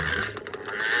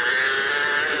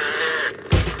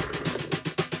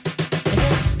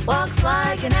Walks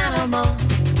like an animal,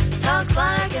 talks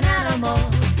like an animal,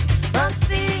 must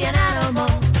be an animal.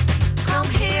 Come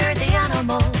hear the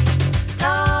animals,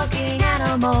 talking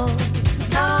animals,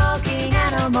 talking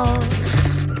animals.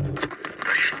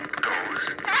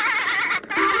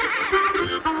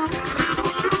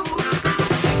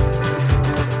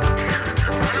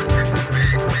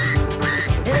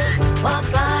 It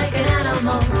walks like an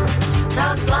animal,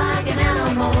 talks like an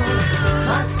animal,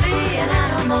 must be an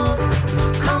animal.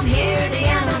 Come hear the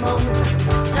animals,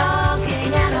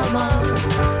 talking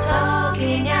animals,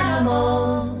 talking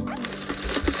animals.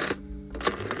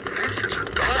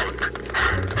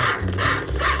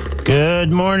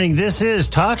 Good morning. This is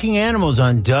Talking Animals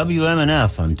on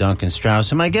WMNF. I'm Duncan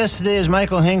Strauss, and my guest today is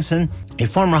Michael Hingson, a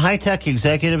former high-tech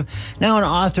executive, now an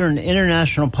author and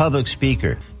international public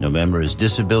speaker. November is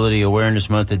Disability Awareness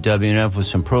Month at WMNF with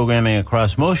some programming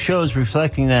across most shows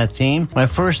reflecting that theme. My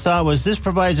first thought was this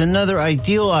provides another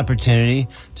ideal opportunity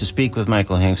to speak with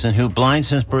Michael Hingson, who, blind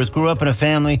since birth, grew up in a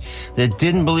family that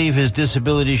didn't believe his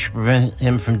disability should prevent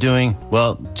him from doing,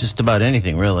 well, just about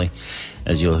anything, really,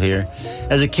 as you'll hear.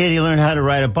 As a kid, he learned how to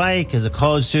ride a bike. As a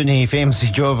college student, he famously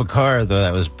drove a car, though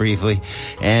that was briefly,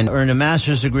 and earned a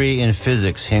master's degree in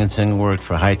physics. Hingson worked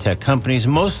for high-tech companies,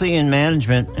 mostly in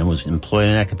management, and was employed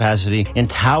in that capacity in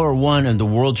Tower 1 of the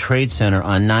World Trade Center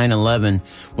on 9/11,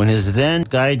 when his then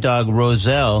guide dog,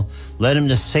 Roselle, led him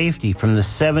to safety from the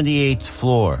 78th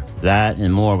floor. That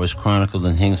and more was chronicled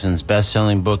in Hingson's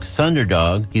best-selling book,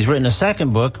 Thunderdog. He's written a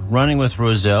second book, Running with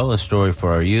Roselle, a story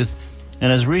for our youth,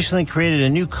 and has recently created a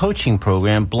new coaching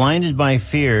program, Blinded by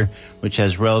Fear, which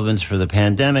has relevance for the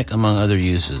pandemic, among other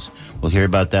uses. We'll hear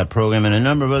about that program and a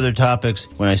number of other topics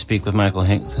when I speak with Michael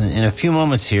Hingson in a few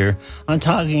moments here on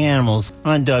Talking Animals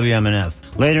on WMNF.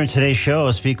 Later in today's show,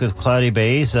 I'll speak with Claudia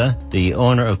Baeza, the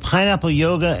owner of Pineapple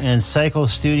Yoga and Cycle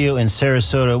Studio in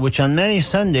Sarasota, which on many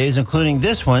Sundays, including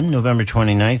this one, November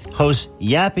 29th, hosts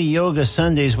Yappy Yoga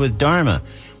Sundays with Dharma,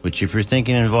 which, if you're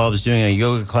thinking involves doing a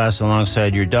yoga class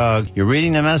alongside your dog, you're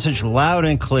reading the message loud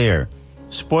and clear.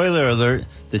 Spoiler alert,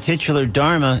 the titular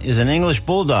Dharma is an English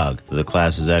bulldog. The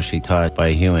class is actually taught by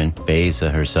a human, Baeza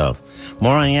herself.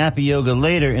 More on Yappy Yoga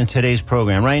later in today's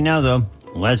program. Right now, though,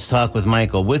 let's talk with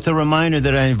Michael, with a reminder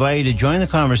that I invite you to join the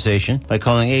conversation by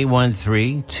calling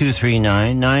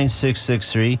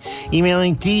 813-239-9663,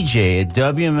 emailing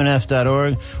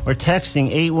dj@wmnf.org, or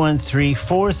texting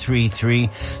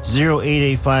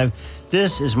 813-433-0885.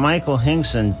 This is Michael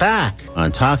Hingson back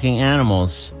on Talking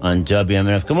Animals on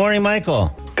WMNF. Good morning,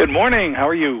 Michael. Good morning. How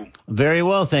are you? Very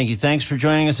well, thank you. Thanks for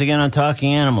joining us again on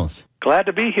Talking Animals. Glad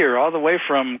to be here, all the way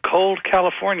from cold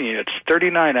California. It's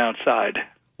 39 outside.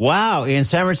 Wow, in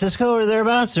San Francisco or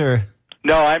thereabouts, or?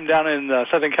 No, I'm down in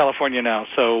Southern California now,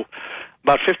 so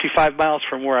about 55 miles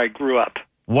from where I grew up.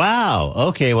 Wow.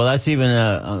 Okay. Well, that's even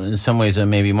in some ways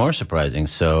maybe more surprising.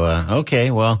 So,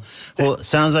 okay. Well,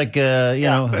 sounds like you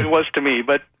know. It was to me,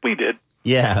 but we did.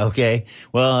 Yeah, okay.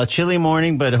 Well, a chilly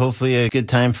morning, but hopefully a good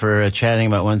time for chatting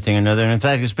about one thing or another. And in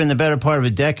fact, it's been the better part of a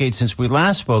decade since we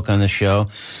last spoke on the show,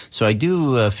 so I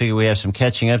do figure we have some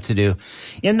catching up to do.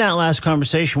 In that last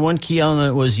conversation, one key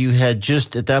element was you had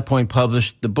just at that point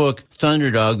published the book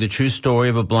Thunderdog, the true story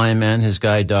of a blind man, his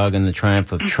guide dog, and the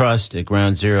triumph of trust at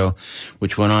Ground Zero,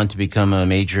 which went on to become a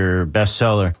major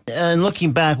bestseller. And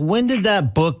looking back, when did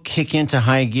that book kick into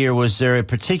high gear? Was there a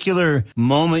particular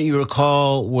moment you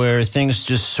recall where things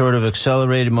just sort of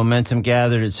accelerated, momentum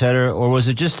gathered, et cetera, or was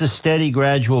it just a steady,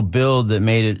 gradual build that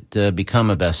made it become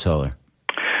a bestseller?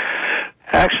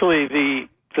 Actually, the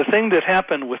thing that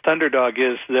happened with Thunderdog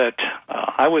is that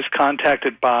I was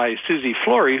contacted by Susie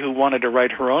Flory, who wanted to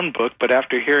write her own book, but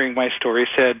after hearing my story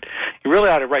said, you really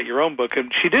ought to write your own book.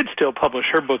 And she did still publish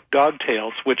her book, Dog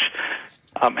Tales, which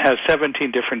has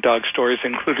 17 different dog stories,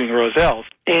 including Roselle's.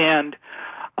 And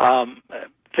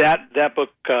that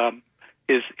book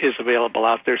is available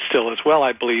out there still as well,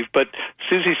 I believe. But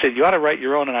Susie said, you ought to write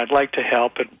your own, and I'd like to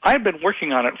help. And I've been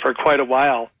working on it for quite a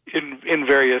while in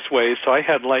various ways. So I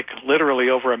had literally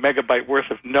over a megabyte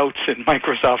worth of notes in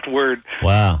Microsoft Word.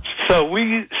 Wow. So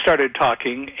we started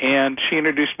talking, and she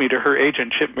introduced me to her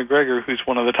agent, Chip McGregor, who's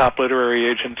one of the top literary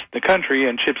agents in the country.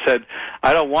 And Chip said,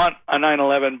 I don't want a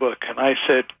 9/11 book. And I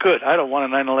said, good, I don't want a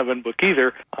 9/11 book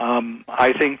either.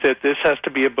 I think that this has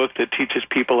to be a book that teaches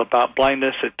people about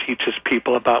blindness. It teaches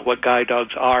people about what guide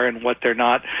dogs are and what they're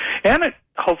not. And it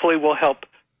hopefully will help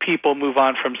people move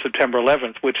on from September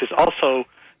 11th, which is also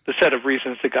the set of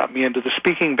reasons that got me into the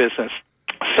speaking business.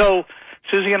 So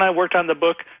Susie and I worked on the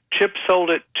book. Chip sold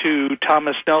it to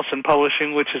Thomas Nelson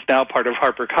Publishing, which is now part of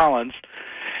HarperCollins.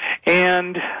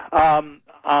 And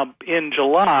in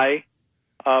July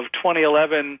of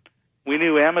 2011, we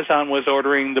knew Amazon was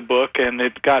ordering the book, and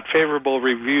it got favorable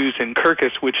reviews in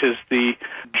Kirkus, which is the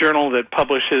journal that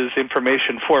publishes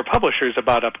information for publishers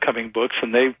about upcoming books,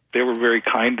 and they were very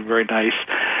kind and very nice.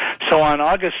 So on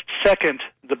August 2nd,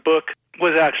 the book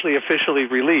was actually officially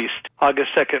released, August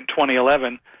 2nd,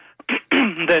 2011.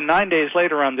 Then 9 days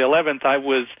later, on the 11th, I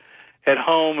was at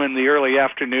home in the early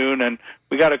afternoon, and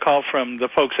we got a call from the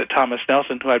folks at Thomas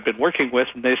Nelson, who I'd been working with,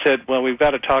 and they said, well, we've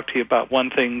got to talk to you about one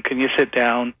thing. Can you sit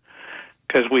down?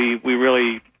 Because we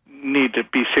really need to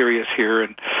be serious here.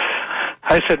 And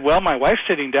I said, well, my wife's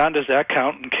sitting down. Does that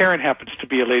count? And Karen happens to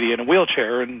be a lady in a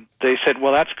wheelchair. And they said,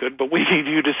 well, that's good, but we need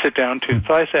you to sit down, too.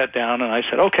 So I sat down, and I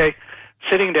said, okay,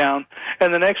 sitting down.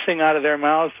 And the next thing out of their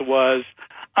mouths was,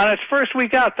 on its first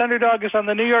week out, Thunderdog is on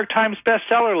the New York Times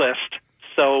bestseller list.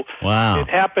 So wow. It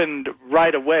happened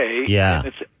right away. Yeah. And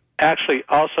it's actually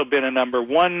also been a number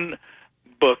one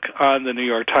book on the New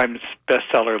York Times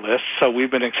bestseller list, so we've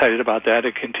been excited about that.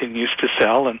 It continues to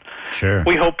sell, and sure.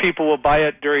 We hope people will buy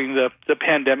it during the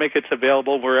pandemic. It's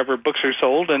available wherever books are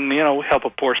sold, and, help a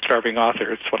poor, starving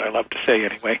author. It's what I love to say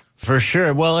anyway. For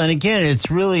sure. Well, and again, it's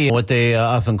really what they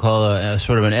often call a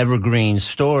sort of an evergreen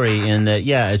story in that,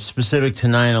 yeah, it's specific to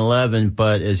 9/11,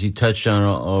 but as you touched on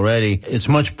already, it's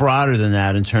much broader than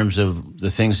that in terms of the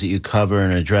things that you cover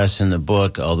and address in the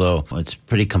book, although it's a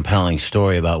pretty compelling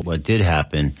story about what did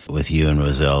happen with you and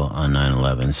Roselle on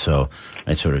 9/11. So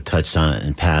I sort of touched on it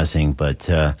in passing, but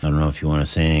I don't know if you want to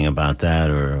say anything about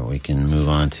that, or we can move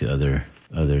on to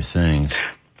other things.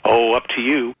 Oh, up to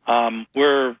you.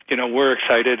 We're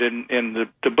excited, and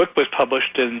the book was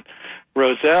published, and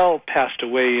Roselle passed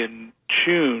away in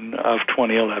June of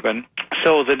 2011.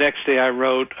 So the next day I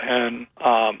wrote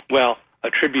a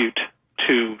tribute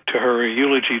to her, a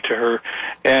eulogy to her,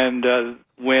 and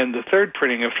when the third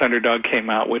printing of Thunderdog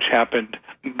came out, which happened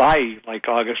by like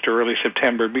August or early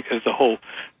September, because the whole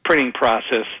printing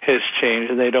process has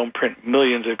changed, and they don't print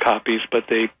millions of copies, but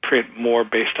they print more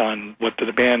based on what the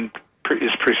demand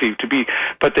is perceived to be,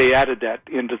 but they added that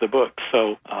into the book,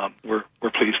 so we're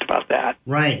pleased about that.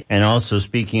 Right. And also,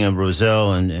 speaking of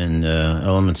Roselle and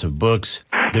elements of books,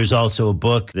 there's also a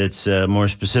book that's more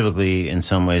specifically, in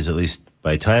some ways, at least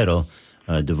by title,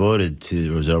 devoted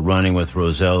to Roselle, Running with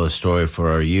Roselle, a story for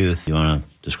our youth. You want to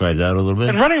describe that a little bit?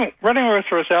 And Running with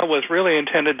Roselle was really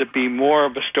intended to be more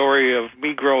of a story of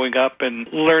me growing up and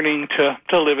learning to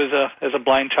live as a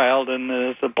blind child and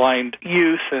as a blind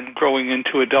youth and growing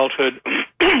into adulthood.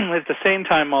 At the same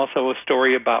time, also a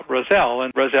story about Roselle,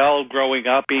 and Roselle growing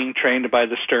up, being trained by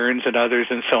the Stearns and others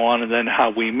and so on, and then how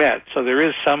we met. So there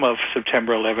is some of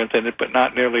September 11th in it, but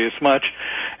not nearly as much.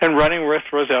 And Running with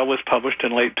Roselle was published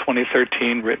in late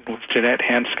 2013, written with Jeanette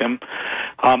Hanscom.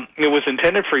 It was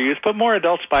intended for youth, but more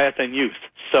adults buy it than youth.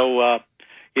 So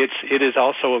it is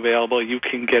also available. You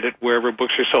can get it wherever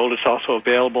books are sold. It's also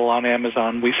available on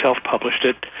Amazon. We self-published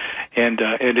it, and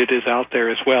it is out there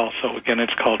as well. So again,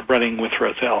 it's called Running with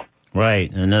Roselle.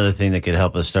 Right. Another thing that could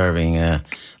help a starving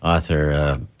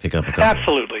author pick up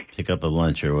a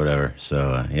lunch or whatever.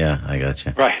 So yeah, I got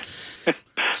you. Right.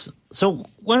 So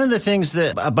one of the things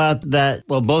that about that,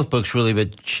 well, both books really,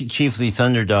 but chiefly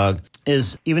Thunderdog,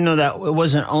 is even though that it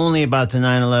wasn't only about the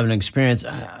 9/11 experience,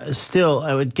 still,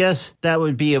 I would guess that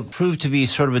would prove to be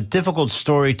sort of a difficult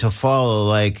story to follow.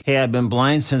 Like, hey, I've been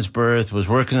blind since birth, was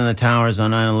working in the towers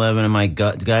on 9/11, and my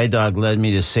guide dog led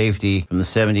me to safety from the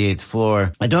 78th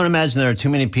floor. I don't imagine there are too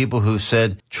many people who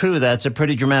said, true, that's a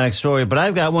pretty dramatic story, but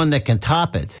I've got one that can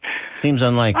top it. Seems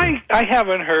unlikely. I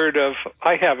haven't heard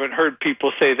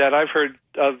people say that. I've heard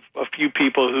of a few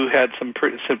people who had some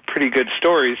pretty good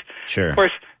stories. Sure. Of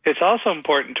course, it's also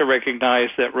important to recognize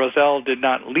that Roselle did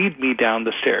not lead me down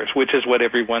the stairs, which is what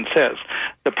everyone says.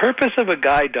 The purpose of a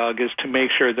guide dog is to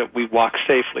make sure that we walk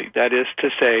safely. That is to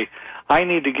say, I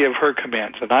need to give her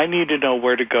commands, and I need to know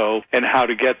where to go and how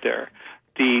to get there.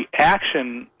 The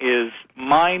action is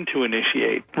mine to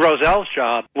initiate. Roselle's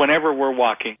job, whenever we're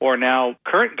walking, or now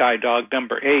current guide dog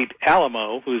number 8,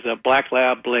 Alamo, who's a black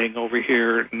lab laying over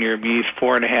here near me, he's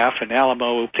 4.5, and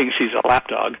Alamo thinks he's a lap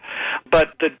dog.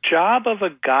 But the job of a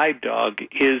guide dog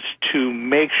is to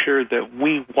make sure that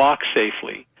we walk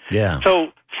safely. Yeah.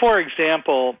 So, for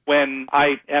example, when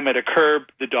I am at a curb,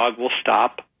 the dog will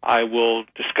stop. I will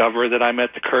discover that I'm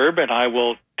at the curb, and I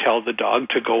will tell the dog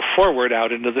to go forward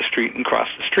out into the street and cross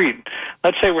the street.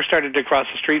 Let's say we're starting to cross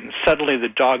the street and suddenly the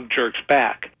dog jerks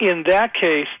back. In that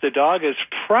case, the dog is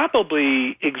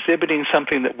probably exhibiting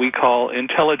something that we call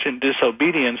intelligent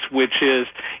disobedience, which is,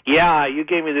 yeah, you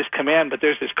gave me this command, but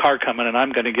there's this car coming and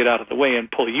I'm going to get out of the way and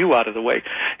pull you out of the way.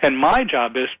 And my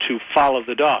job is to follow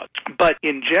the dog. But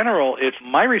in general, it's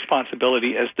my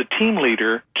responsibility as the team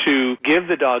leader to give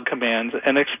the dog commands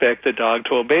and expect the dog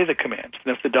to obey the commands.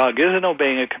 And if the dog isn't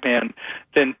obeying a command,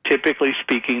 then typically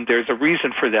speaking, there's a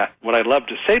reason for that. What I love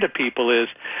to say to people is,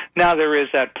 now there is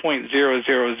that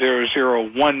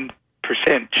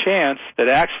 0.00001% chance that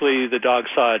actually the dog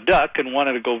saw a duck and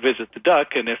wanted to go visit the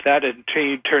duck, and if that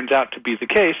indeed turns out to be the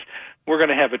case, we're going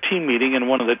to have a team meeting, and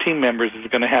one of the team members is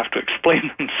going to have to explain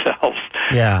themselves.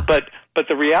 Yeah. But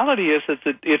the reality is that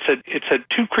it's a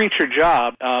two-creature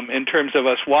job in terms of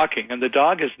us walking, and the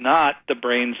dog is not the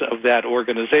brains of that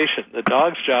organization. The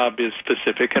dog's job is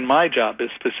specific, and my job is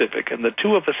specific, and the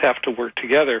two of us have to work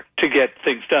together to get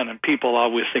things done. And people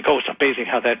always think, oh, it's amazing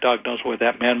how that dog knows where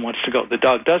that man wants to go. The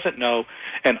dog doesn't know,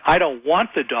 and I don't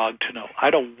want the dog to know. I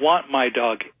don't want my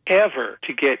dog ever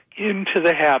to get into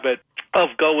the habit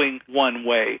of going one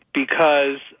way,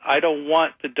 because I don't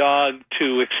want the dog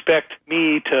to expect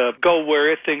me to go where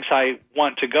it thinks I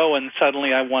want to go and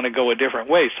suddenly I want to go a different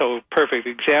way. So a perfect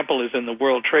example is in the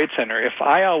World Trade Center. If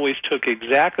I always took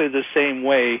exactly the same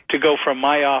way to go from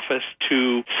my office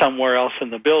to somewhere else in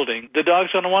the building, the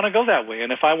dog's going to want to go that way.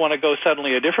 And if I want to go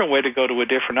suddenly a different way to go to a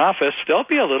different office, there'll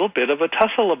be a little bit of a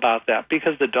tussle about that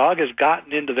because the dog has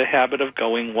gotten into the habit of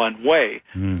going one way.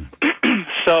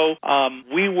 So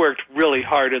we worked really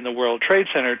hard in the World Trade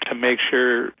Center to make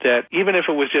sure that even if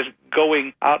it was just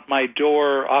going out my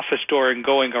door, office door, and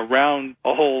going around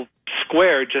a whole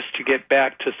square just to get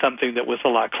back to something that was a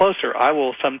lot closer, I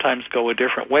will sometimes go a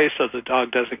different way so the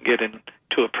dog doesn't get into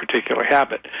a particular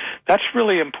habit. That's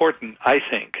really important, I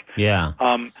think. Yeah.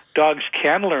 Dogs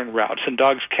can learn routes, and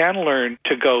dogs can learn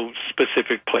to go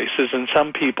specific places, and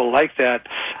some people like that.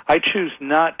 I choose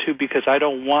not to because I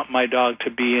don't want my dog to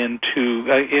be in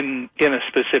a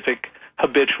specific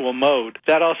habitual mode.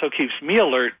 That also keeps me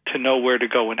alert to know where to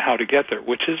go and how to get there,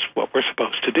 which is what we're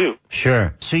supposed to do.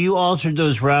 Sure. So you altered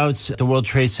those routes at the World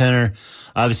Trade Center,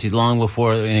 obviously long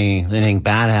before anything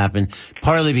bad happened,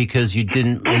 partly because you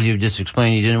didn't, as you just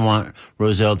explained, you didn't want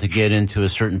Roselle to get into a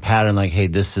certain pattern like, hey,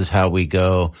 this is how we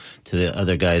go to the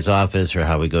other guy's office or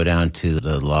how we go down to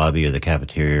the lobby or the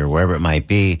cafeteria or wherever it might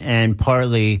be. And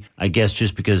partly, I guess,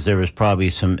 just because there was probably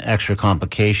some extra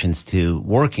complications to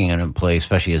working in a place,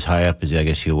 especially as high up as I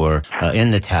guess you were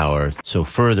in the tower. So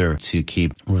further to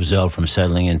keep Roselle from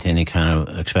settling into any kind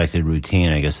of expected routine,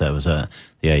 I guess that was the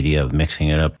idea of mixing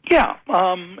it up. Yeah,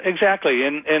 exactly.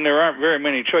 And there aren't very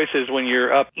many choices when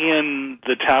you're up in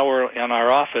the tower in our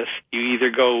office. You either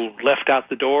go left out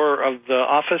the door of the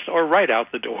office or right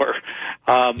out the door.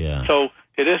 So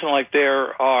it isn't like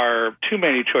there are too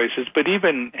many choices, but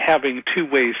even having two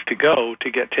ways to go to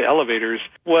get to elevators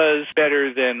was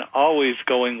better than always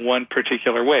going one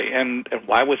particular way. And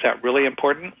why was that really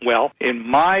important? Well, in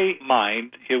my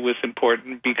mind, it was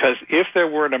important because if there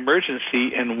were an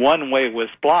emergency and one way was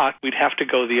blocked, we'd have to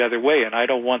go the other way. And I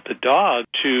don't want the dog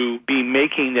to be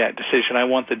making that decision. I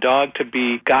want the dog to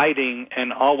be guiding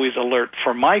and always alert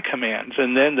for my commands.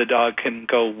 And then the dog can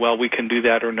go, well, we can do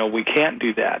that, or no, we can't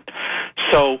do that.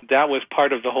 So that was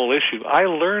part of the whole issue. I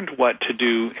learned what to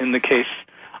do in the case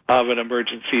of an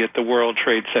emergency at the World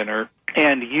Trade Center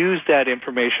and used that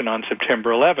information on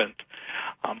September 11th.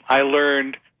 I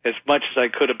learned as much as I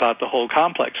could about the whole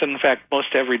complex. And in fact,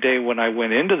 most every day when I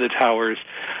went into the towers,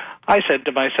 I said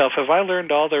to myself, have I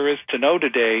learned all there is to know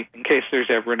today in case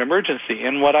there's ever an emergency?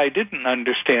 And what I didn't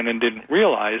understand and didn't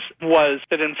realize was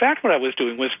that, in fact, what I was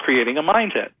doing was creating a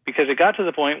mindset, because it got to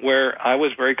the point where I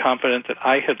was very confident that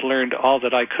I had learned all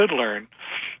that I could learn.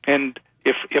 And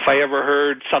if I ever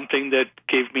heard something that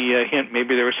gave me a hint,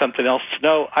 maybe there was something else to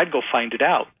know, I'd go find it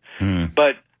out.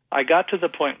 But I got to the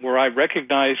point where I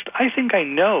recognized, I think I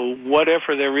know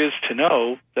whatever there is to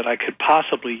know that I could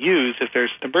possibly use if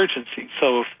there's an emergency.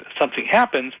 So if something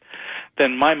happens,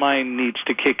 then my mind needs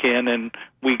to kick in and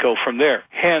we go from there.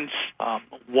 Hence,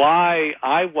 why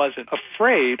I wasn't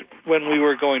afraid when we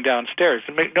were going downstairs.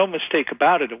 And make no mistake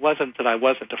about it, it wasn't that I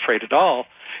wasn't afraid at all.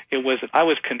 It was that I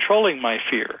was controlling my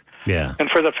fear. Yeah. And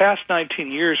for the past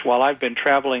 19 years, while I've been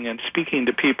traveling and speaking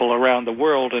to people around the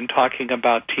world and talking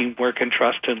about teamwork and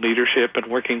trust and leadership and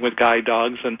working with guide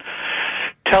dogs and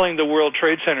telling the World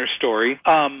Trade Center story,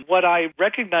 what I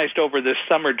recognized over this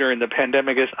summer during the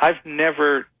pandemic is I've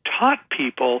never taught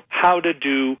people how to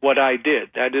do what I did.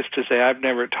 That is to say, I've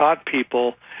never taught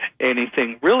people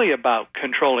anything really about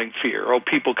controlling fear. Oh,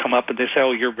 people come up and they say,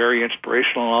 oh, you're very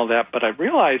inspirational and all that. But I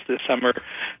realized this summer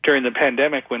during the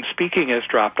pandemic when speaking has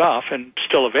dropped off and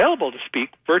still available to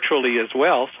speak virtually as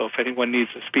well. So if anyone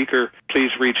needs a speaker, please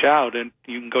reach out. And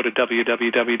you can go to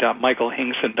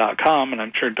www.michaelhingson.com, and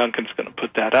I'm sure Duncan's going to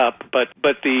put that up. But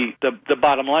the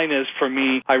bottom line is, for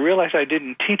me, I realized I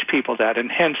didn't teach people that. And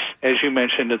hence, as you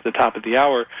mentioned at the top of the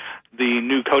hour, the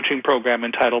new coaching program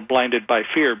entitled Blinded by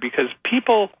Fear, because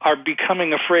people are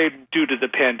becoming afraid due to the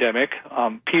pandemic.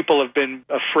 People have been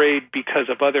afraid because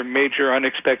of other major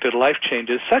unexpected life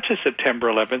changes, such as September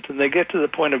 11th, and they get to the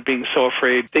point of being so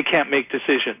afraid they can't make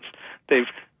decisions. They've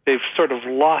sort of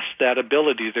lost that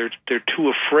ability. They're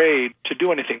too afraid to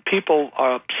do anything. People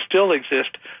still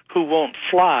exist who won't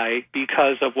fly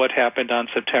because of what happened on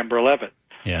September 11th.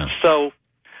 Yeah. So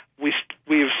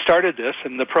we've started this,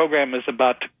 and the program is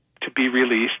about to be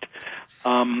released.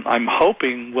 I'm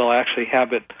hoping we'll actually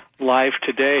have it live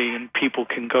today, and people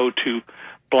can go to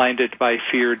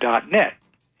blindedbyfear.net.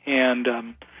 And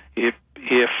if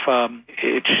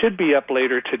it should be up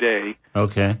later today.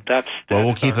 Okay. Well,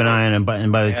 we'll keep an eye on it,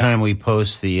 and by the time we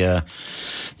post the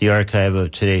archive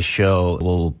of today's show,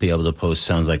 we'll be able to post,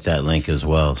 sounds like, that link as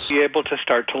well. Be able to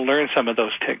start to learn some of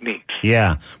those techniques.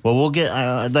 Yeah. Well,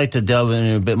 I'd like to delve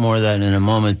into a bit more of that in a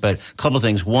moment, but a couple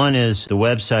things. One is the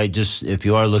website, just if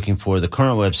you are looking for the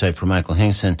current website for Michael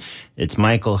Hingson, it's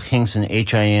Michael Hingson,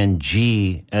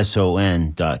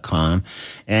 HINGSON.com.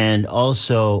 And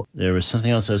also, there was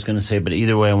something else I was going to say, but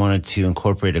either way, I wanted to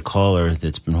incorporate a caller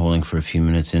that's been holding for a few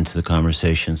minutes into the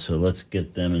conversation, so let's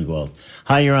get them involved.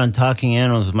 Hi, you're on Talking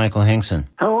Animals with Michael Hingson.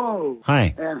 Hello.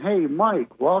 Hi. And hey,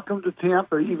 Mike, welcome to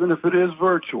Tampa, even if it is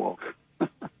virtual.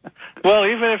 Well,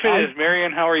 even if it is.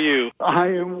 Marion, how are you? I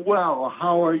am well.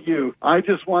 How are you? I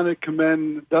just want to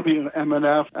commend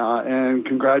WMNF and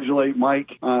congratulate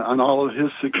Mike on all of his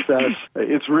success.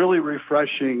 It's really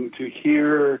refreshing to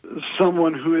hear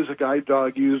someone who is a guide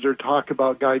dog user talk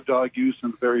about guide dog use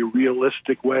in a very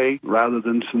realistic way rather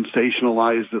than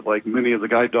sensationalize it like many of the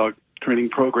guide dog training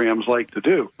programs like to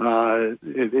do.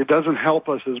 It doesn't help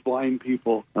us as blind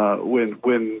people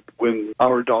when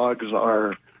our dogs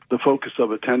are the focus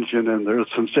of attention and they're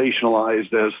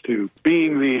sensationalized as to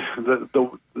being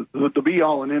the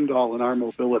be-all and end-all in our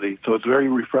mobility. So it's very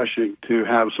refreshing to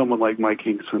have someone like Mike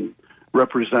Hingson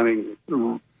representing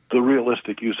the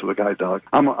realistic use of a guide dog.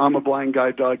 I'm a blind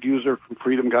guide dog user from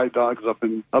Freedom Guide Dogs up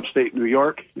in upstate New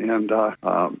York, and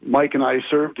Mike and I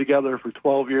served together for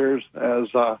 12 years as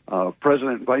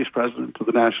president and vice president of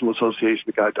the National Association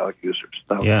of Guide Dog Users.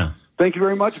 So, yeah. Thank you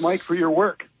very much, Mike, for your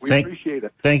work. We appreciate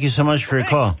it. Thank you so much for your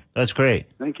call. That's great.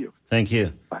 Thank you. Thank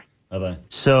you. Bye. Bye-bye.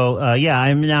 So, I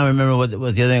now remember what the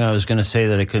other thing I was going to say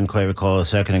that I couldn't quite recall a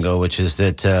second ago, which is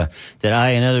that I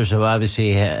and others have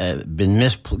obviously been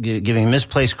giving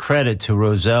misplaced credit to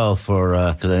Roselle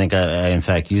for, because I think I in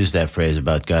fact used that phrase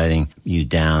about guiding you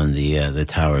down the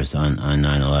towers on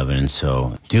 9/11. And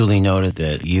so duly noted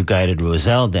that you guided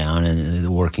Roselle down, and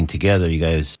working together, you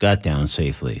guys got down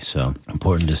safely. So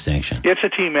important distinction. It's a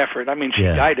team effort. I mean, she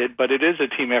guided, but it is a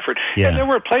team effort. Yeah. And there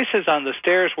were places on the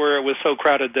stairs where it was so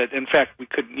crowded that, in fact, we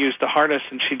couldn't use the harness,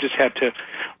 and she just had to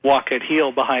walk at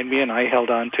heel behind me, and I held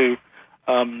on to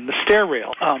the stair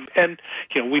rail. And,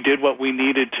 we did what we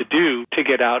needed to do to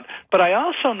get out. But I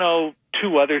also know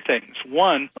two other things.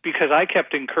 One, because I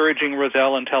kept encouraging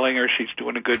Roselle and telling her she's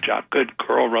doing a good job. Good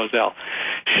girl, Roselle.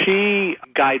 She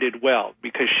guided well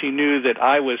because she knew that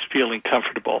I was feeling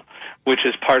comfortable, which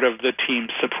is part of the team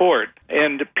support.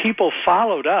 And people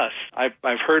followed us.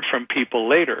 I've heard from people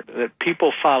later that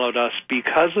people followed us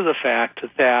because of the fact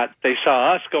that they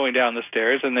saw us going down the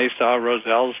stairs and they saw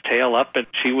Roselle's tail up, and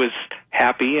she was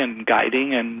happy and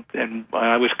guiding, and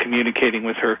I was communicating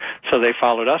with her, so they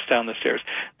followed us down the stairs.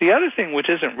 The other thing, which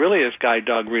isn't really as guide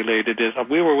dog related, is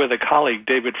we were with a colleague,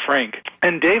 David Frank,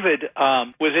 and David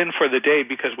was in for the day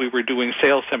because we were doing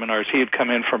sales seminars. He had come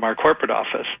in from our corporate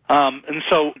office. And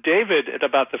so David, at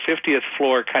about the 50th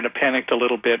floor, kind of panicked a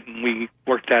little bit, and we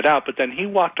worked that out, but then he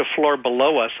walked a floor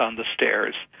below us on the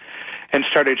stairs and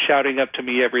started shouting up to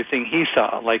me everything he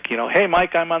saw, like, hey,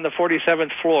 Mike, I'm on the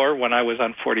 47th floor when I was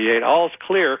on 48. All's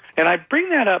clear. And I bring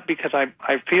that up because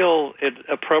I feel it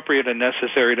appropriate and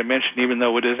necessary to mention, even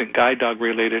though it isn't guide dog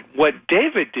related. What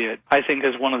David did, I think,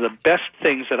 is one of the best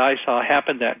things that I saw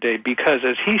happen that day, because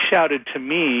as he shouted to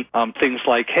me things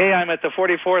like, hey, I'm at the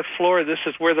 44th floor. This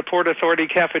is where the Port Authority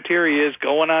cafeteria is,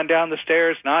 going on down the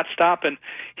stairs, not stopping.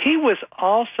 He was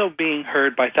also being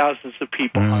heard by thousands of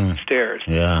people on the stairs.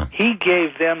 Yeah. He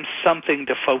gave them something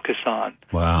to focus on.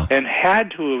 Wow. And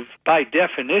had to have, by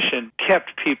definition,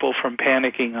 kept people from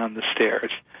panicking on the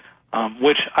stairs.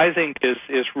 Which I think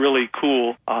is really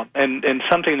cool, and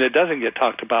something that doesn't get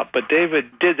talked about. But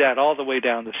David did that all the way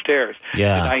down the stairs.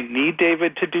 Yeah. Did I need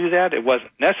David to do that? It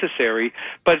wasn't necessary,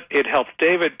 but it helped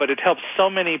David. But it helped so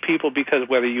many people because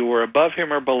whether you were above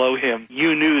him or below him,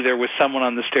 you knew there was someone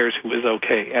on the stairs who was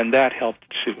okay, and that helped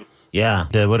too. Yeah,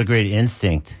 what a great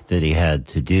instinct that he had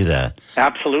to do that.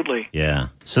 Absolutely. Yeah.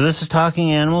 So this is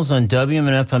Talking Animals on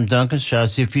WMNF. I'm Duncan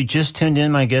Strauss. If you just tuned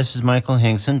in, my guest is Michael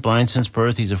Hingson, blind since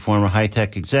birth. He's a former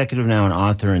high-tech executive, now an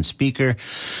author and speaker.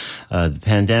 The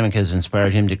pandemic has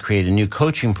inspired him to create a new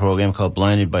coaching program called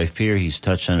Blinded by Fear. He's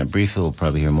touched on it briefly. We'll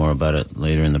probably hear more about it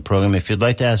later in the program. If you'd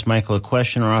like to ask Michael a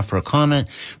question or offer a comment,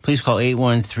 please call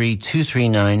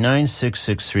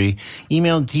 813-239-9663.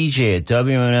 Email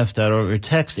dj@wmnf.org or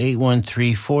text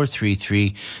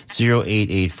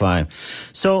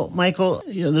 813-433-0885. So, Michael,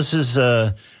 this is,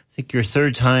 I think, your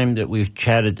third time that we've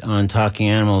chatted on Talking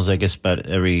Animals, I guess about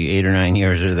every 8 or 9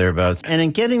 years or thereabouts. And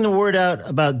in getting the word out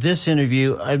about this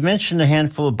interview, I've mentioned a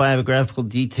handful of biographical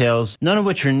details, none of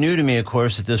which are new to me, of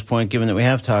course, at this point, given that we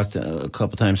have talked a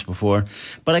couple times before.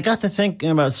 But I got to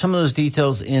thinking about some of those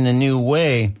details in a new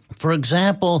way. For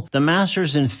example, the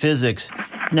master's in physics.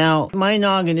 Now, my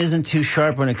noggin isn't too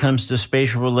sharp when it comes to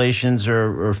spatial relations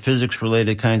or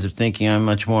physics-related kinds of thinking. I'm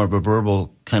much more of a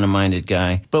verbal kind of minded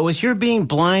guy. But with your being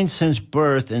blind since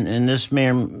birth, and this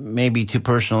may be too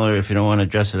personal, or if you don't want to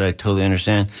address it, I totally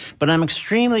understand. But I'm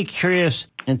extremely curious,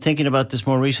 and thinking about this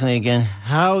more recently again,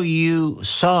 how you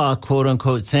saw,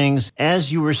 quote-unquote, things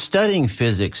as you were studying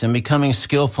physics and becoming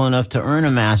skillful enough to earn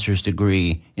a master's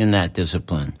degree in that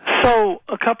discipline. So,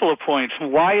 a couple of points.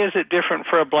 Why is it different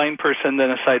for a blind person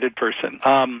than a sighted person?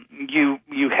 You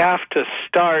have to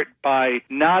start by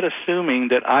not assuming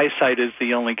that eyesight is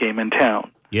the only game in town.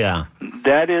 Yeah.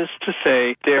 That is to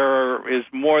say, there is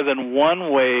more than one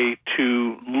way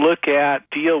to look at,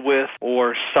 deal with,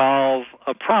 or solve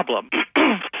a problem.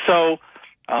 So,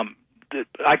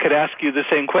 I could ask you the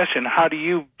same question. How do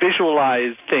you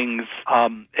visualize things?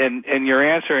 And your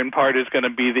answer in part is going to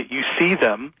be that you see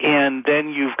them, and then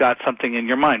you've got something in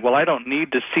your mind. Well, I don't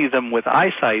need to see them with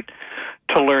eyesight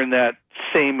to learn that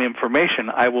same information.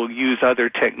 I will use other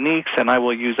techniques, and I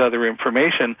will use other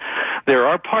information. There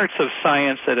are parts of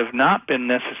science that have not been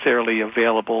necessarily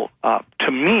available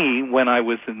to me when I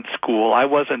was in school. I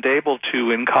wasn't able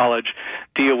to, in college,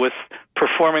 deal with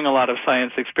performing a lot of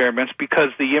science experiments because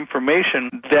the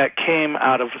information that came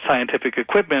out of scientific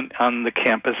equipment on the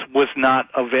campus was not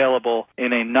available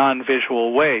in a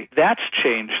non-visual way. That's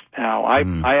changed now.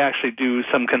 I actually do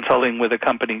some consulting with a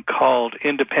company called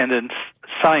Independence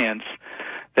Science.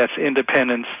 That's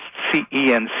Independence,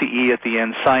 C-E-N-C-E at the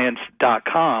end,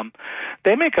 science.com.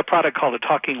 They make a product called a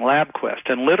Talking Lab Quest,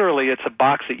 and literally it's a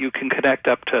box that you can connect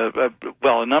up to,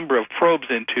 a number of probes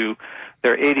into.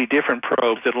 There are 80 different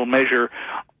probes that will measure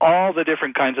all the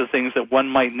different kinds of things that one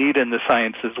might need in the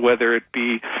sciences, whether it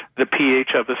be the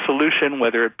pH of a solution,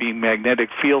 whether it be magnetic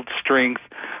field strength,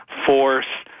 force,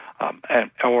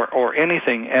 or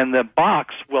anything, and the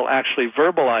box will actually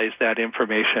verbalize that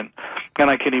information,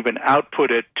 and I can even output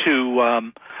it to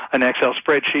an Excel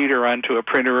spreadsheet or onto a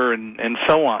printer and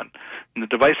so on. And the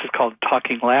device is called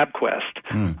Talking Lab Quest.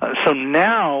 So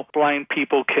now blind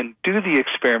people can do the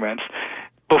experiments.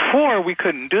 Before, we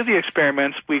couldn't do the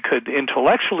experiments. We could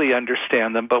intellectually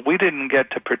understand them, but we didn't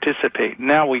get to participate.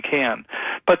 Now we can.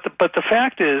 But the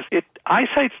fact is,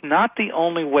 eyesight's not the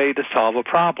only way to solve a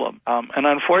problem. And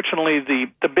unfortunately, the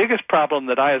biggest problem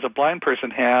that I as a blind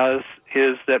person has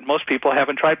is that most people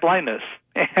haven't tried blindness.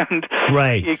 And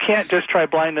right. You can't just try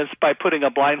blindness by putting a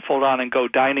blindfold on and go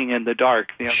dining in the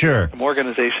dark. Sure. Some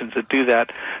organizations that do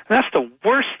that. And that's the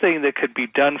worst thing that could be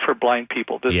done for blind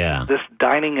people, this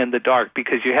dining in the dark,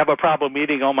 because you have a problem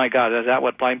eating, oh my God, is that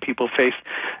what blind people face?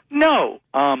 No.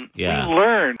 We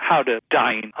learn how to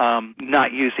dine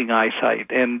not using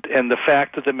eyesight. And the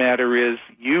fact of the matter is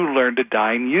you learn to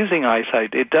dine using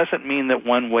eyesight. It doesn't mean that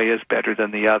one way is better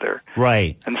than the other.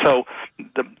 Right. And so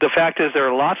the fact is there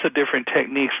are lots of different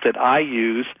techniques that I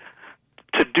use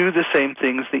to do the same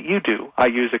things that you do. I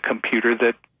use a computer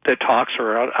that talks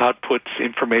or outputs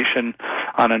information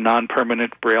on a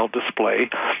non-permanent braille display,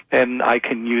 and I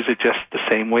can use it just the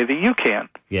same way that you can.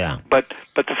 Yeah. But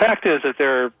the fact is that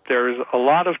there's a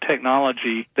lot of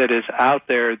technology that is out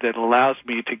there that allows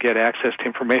me to get access to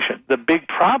information. The big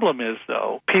problem is,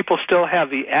 though, people still have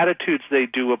the attitudes they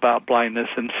do about blindness,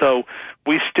 and so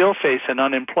we still face an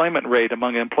unemployment rate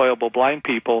among employable blind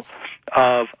people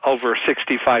of over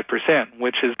 65%,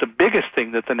 which is the biggest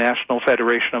thing that the National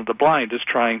Federation of the Blind is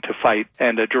trying to fight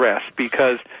and address,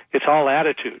 because it's all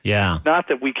attitude. Yeah. Not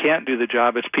that we can't do the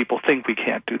job, it's people think we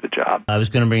can't do the job. I was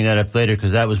going to bring that up later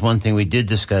because that was one thing we did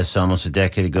discuss almost a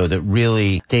decade ago that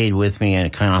really stayed with me and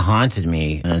it kind of haunted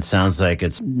me. And it sounds like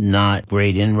it's not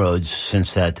great inroads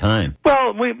since that time.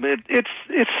 Well,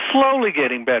 it's slowly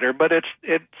getting better, but it's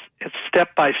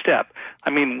step by step. I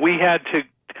mean, we had to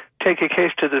take a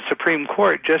case to the Supreme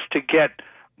Court just to get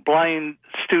blind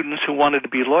students who wanted to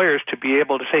be lawyers to be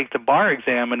able to take the bar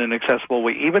exam in an accessible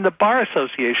way. Even the Bar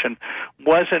Association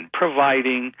wasn't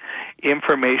providing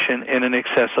information in an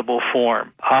accessible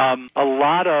form. A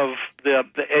lot of the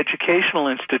educational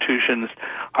institutions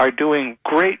are doing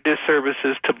great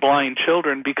disservices to blind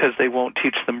children because they won't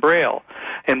teach them Braille.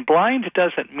 And blind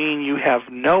doesn't mean you have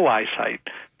no eyesight.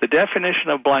 The definition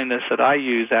of blindness that I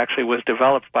use actually was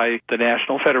developed by the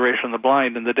National Federation of the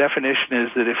Blind, and the definition is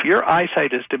that if your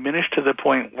eyesight is diminished to the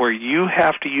point where you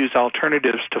have to use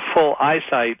alternatives to full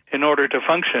eyesight in order to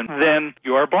function, then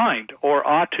you are blind, or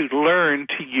ought to learn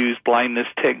to use blindness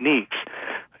techniques.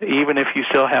 Even if you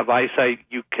still have eyesight,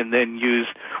 you can then use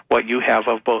what you have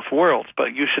of both worlds.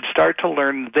 But you should start to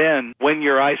learn then when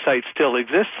your eyesight still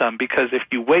exists some, because if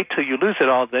you wait till you lose it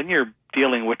all, then you're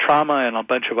dealing with trauma and a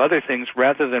bunch of other things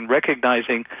rather than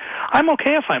recognizing, I'm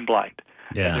okay if I'm blind.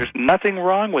 Yeah. There's nothing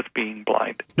wrong with being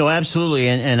blind. No, absolutely.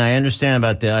 And I understand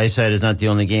about the eyesight is not the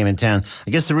only game in town.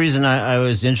 I guess the reason I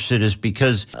was interested is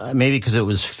because maybe because it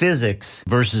was physics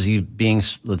versus you being,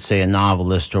 let's say, a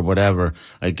novelist or whatever.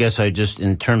 I guess I just,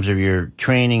 in terms of your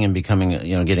training and becoming,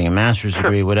 getting a master's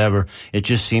degree, whatever, it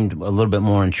just seemed a little bit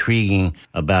more intriguing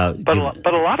about. But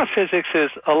a lot of physics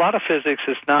is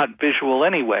not visual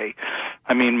anyway.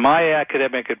 I mean, my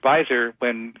academic advisor,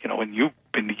 when you've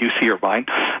been to UC Irvine,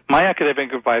 my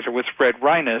academic advisor was Fred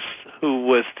Reines, who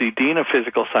was the dean of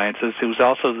physical sciences, who was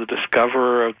also the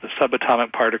discoverer of the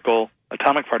subatomic particle,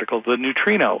 the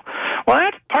neutrino. Well,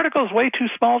 that particle is way too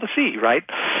small to see, right?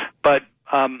 But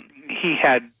he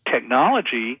had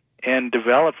technology and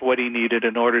developed what he needed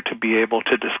in order to be able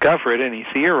to discover it, and he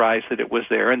theorized that it was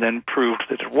there and then proved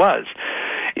that it was.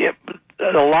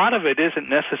 A lot of it isn't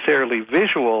necessarily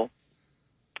visual,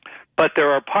 but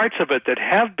there are parts of it that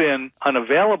have been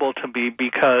unavailable to me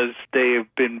because they have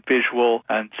been visual,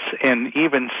 and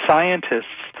even scientists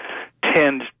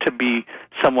tend to be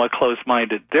somewhat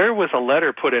close-minded. There was a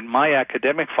letter put in my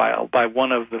academic file by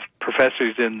one of the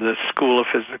professors in the School of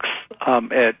Physics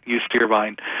at UC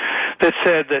Irvine that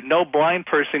said that no blind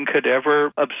person could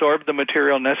ever absorb the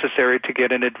material necessary to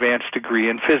get an advanced degree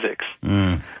in physics.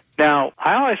 Now,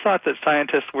 I always thought that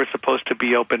scientists were supposed to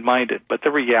be open-minded, but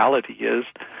the reality is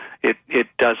it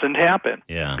doesn't happen.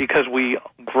 Yeah. Because we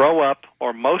grow up,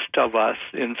 or most of us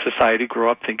in society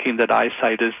grow up thinking that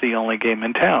eyesight is the only game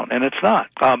in town, and it's not.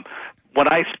 When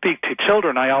I speak to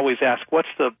children, I always ask, what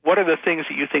are the things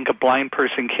that you think a blind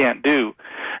person can't do?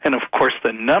 And of course,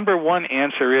 the number one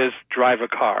answer is drive a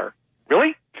car.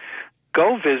 Really?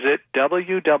 Go visit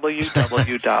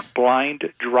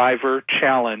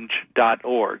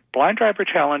www.blinddriverchallenge.org.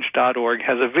 Blinddriverchallenge.org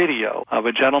has a video of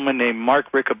a gentleman named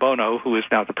Mark Riccobono, who is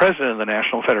now the president of the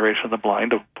National Federation of the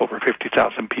Blind, of over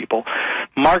 50,000 people.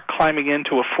 Mark climbing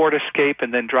into a Ford Escape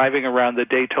and then driving around the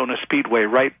Daytona Speedway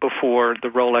right before the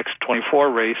Rolex 24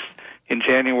 race in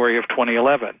January of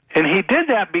 2011. And he did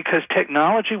that because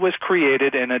technology was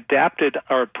created and adapted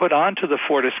or put onto the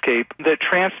Ford Escape that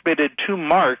transmitted to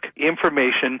Mark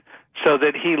information so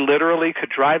that he literally could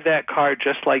drive that car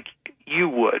just like you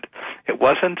would. It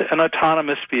wasn't an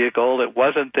autonomous vehicle. It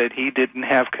wasn't that he didn't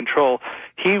have control.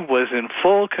 He was in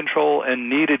full control and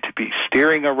needed to be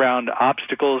steering around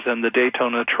obstacles in the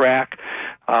Daytona track,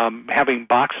 having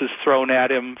boxes thrown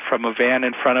at him from a van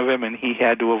in front of him, and he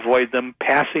had to avoid them,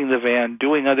 passing the van,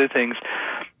 doing other things.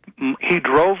 He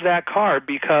drove that car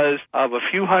because of a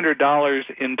few $100s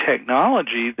in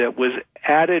technology that was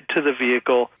added to the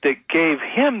vehicle that gave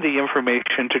him the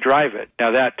information to drive it. Now,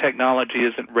 that technology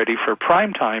isn't ready for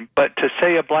prime time, but to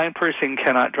say a blind person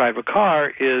cannot drive a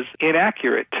car is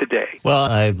inaccurate today. Well,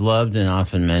 I've loved and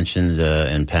often mentioned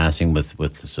in passing with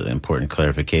important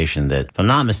clarification that, if I'm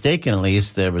not mistaken at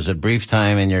least, there was a brief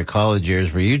time in your college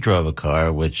years where you drove a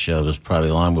car, which was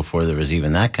probably long before there was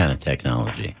even that kind of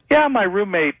technology. Yeah, my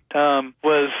roommate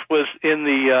was in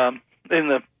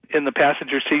the in the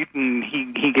passenger seat, and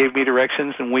he gave me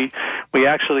directions. And we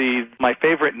actually, my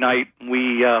favorite night,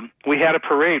 we had a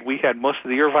parade. We had most of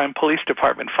the Irvine Police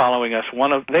Department following us.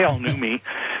 They all knew me,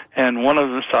 and one of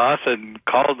them saw us and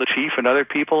called the chief and other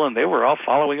people, and they were all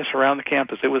following us around the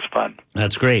campus. It was fun.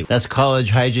 That's great. That's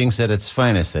college hijinks at its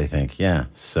finest, I think. Yeah.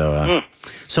 So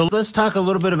let's talk a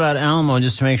little bit about Alamo,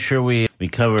 just to make sure we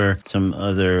cover some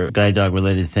other guide dog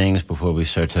related things before we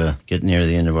start to get near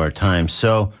the end of our time.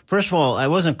 So first of all, I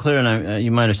wasn't clear, and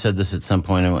you might have said this at some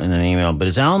point in an email, but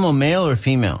is Alamo male or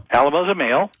female? Alamo's a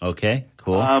male. Okay,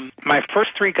 cool. My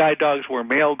first 3 guide dogs were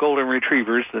male golden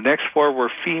retrievers. The next 4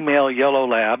 were female yellow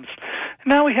labs. And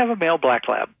now we have a male black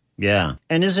lab. Yeah.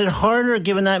 And is it harder,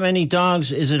 given that many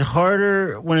dogs, is it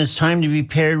harder when it's time to be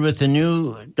paired with a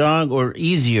new dog, or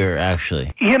easier,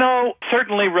 actually?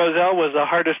 Certainly Roselle was the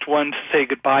hardest one to say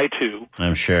goodbye to.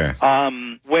 I'm sure.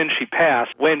 When she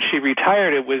passed. When she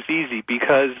retired, it was easy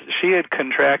because she had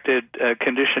contracted a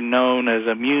condition known as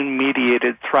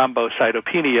immune-mediated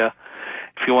thrombocytopenia.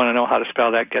 If you want to know how to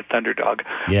spell that, get Thunderdog.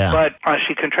 Yeah. But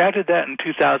she contracted that in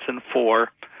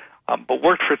 2004. But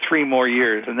worked for 3 more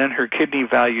years, and then her kidney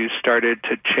values started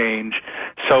to change,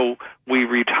 so we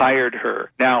retired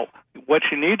her. Now, what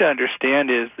you need to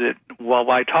understand is that while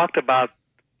I talked about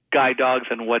guide dogs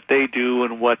and what they do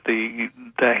and what the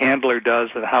handler does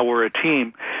and how we're a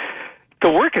team,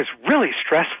 the work is really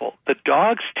stressful. The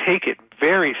dogs take it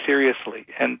very seriously,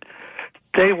 and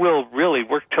they will really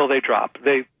work till they drop.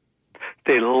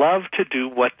 They love to do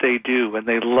what they do, and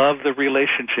they love the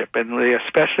relationship, and they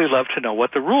especially love to know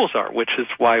what the rules are, which is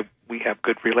why we have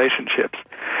good relationships.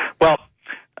 Well,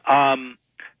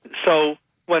 so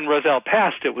when Roselle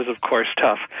passed, it was, of course,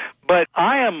 tough. But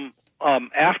I am,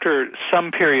 after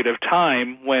some period of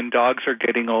time, when dogs are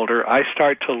getting older, I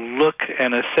start to look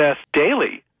and assess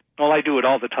daily. Well, I do it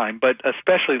all the time, but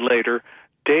especially later,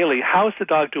 daily, how's the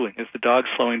dog doing? Is the dog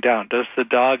slowing down? Does the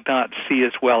dog not see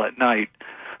as well at night?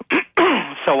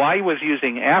 So I was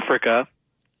using Africa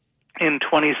in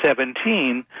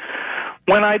 2017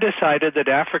 when I decided that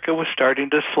Africa was starting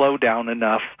to slow down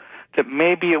enough that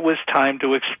maybe it was time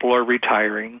to explore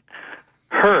retiring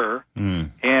her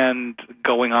and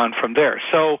going on from there.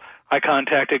 So I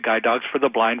contacted Guide Dogs for the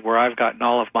Blind, where I've gotten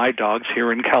all of my dogs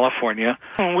here in California.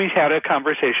 And we had a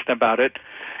conversation about it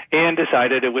and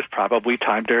decided it was probably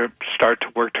time to start to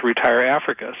work to retire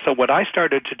Africa. So what I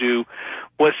started to do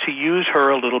was to use her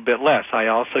a little bit less. I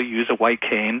also use a white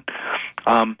cane.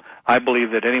 I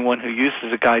believe that anyone who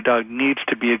uses a guide dog needs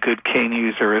to be a good cane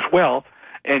user as well,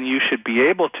 and you should be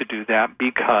able to do that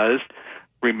because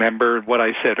remember what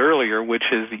I said earlier, which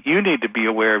is you need to be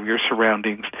aware of your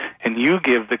surroundings and you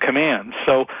give the commands.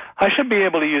 So I should be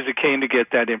able to use a cane to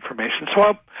get that information.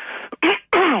 So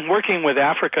I'm working with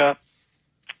Africa.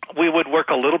 We would work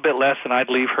a little bit less and I'd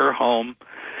leave her home.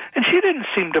 And she didn't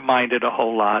seem to mind it a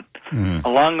whole lot.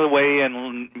 Along the way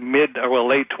in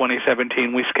late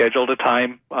 2017, we scheduled a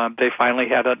time. They finally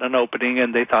had an opening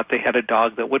and they thought they had a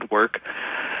dog that would work.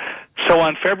 So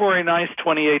on February 9th,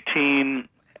 2018,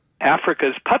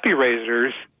 Africa's puppy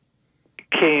raisers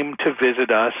came to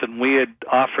visit us, and we had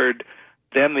offered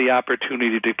them the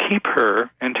opportunity to keep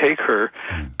her and take her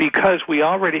because we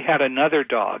already had another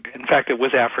dog. In fact, it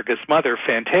was Africa's mother,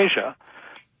 Fantasia,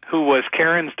 who was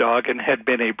Karen's dog and had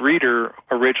been a breeder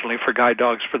originally for Guide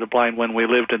Dogs for the Blind when we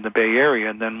lived in the Bay Area.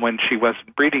 And then when she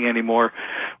wasn't breeding anymore,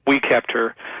 we kept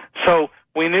her. So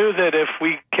we knew that if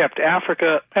we kept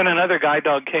Africa and another guide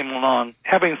dog came along,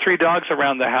 having 3 dogs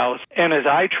around the house, and as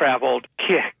I traveled,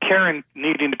 Karen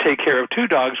needing to take care of 2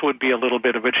 dogs would be a little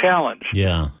bit of a challenge.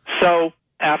 Yeah. So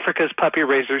Africa's puppy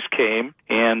raisers came,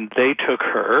 and they took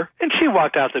her, and she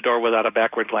walked out the door without a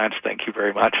backward glance, thank you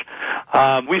very much.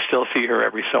 We still see her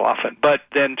every so often. But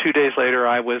then 2 days later,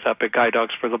 I was up at Guide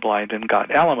Dogs for the Blind and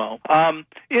got Alamo.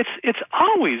 It's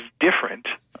always different.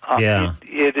 Yeah.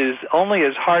 It is only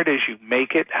as hard as you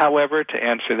make it, however, to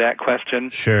answer that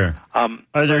question. Sure.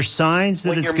 Are there signs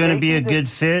that it's going to be a good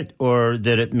fit or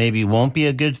that it maybe won't be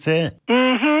a good fit?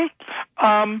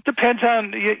 Depends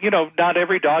on, not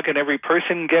every dog and every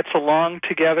person gets along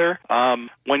together.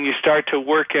 When you start to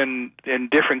work in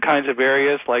different kinds of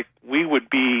areas, like we would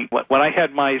be, when I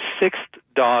had my 6th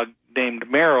dog named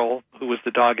Merrill, who was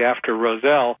the dog after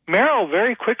Roselle, Merrill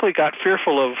very quickly got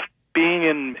fearful of being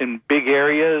in big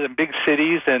areas and big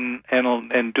cities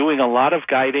and doing a lot of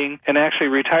guiding, and actually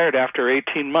retired after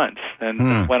 18 months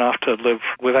and went off to live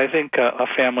with, I think, a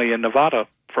family in Nevada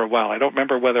for a while. I don't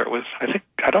remember whether it was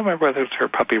her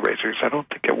puppy raisers. I don't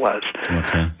think it was.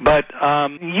 Okay. But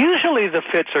usually the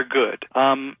fits are good.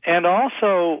 And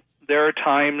also there are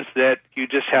times that you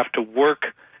just have to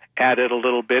work at it a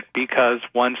little bit because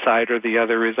one side or the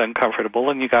other is uncomfortable,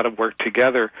 and you got to work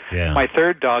together. Yeah. My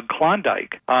third dog,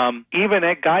 Klondike, even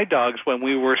at Guide Dogs, when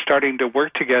we were starting to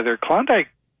work together, Klondike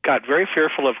got very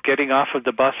fearful of getting off of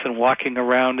the bus and walking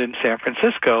around in San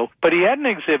Francisco, but he hadn't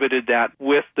exhibited that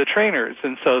with the trainers,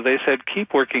 and so they said,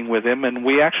 keep working with him, and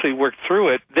we actually worked through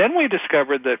it. Then we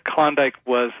discovered that Klondike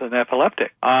was an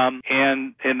epileptic,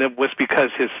 and it was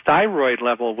because his thyroid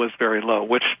level was very low,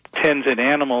 which tends in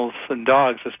animals and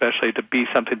dogs especially to be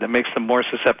something that makes them more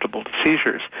susceptible to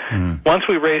seizures. Once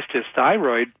we raised his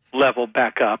thyroid level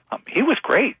back up, he was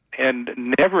great and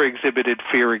never exhibited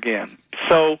fear again.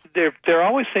 So there are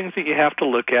always things that you have to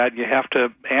look at. You have to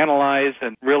analyze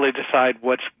and really decide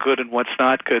what's good and what's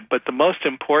not good. But the most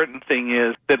important thing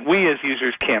is that we as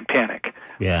users can't panic.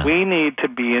 Yeah. We need to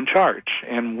be in charge,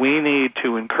 and we need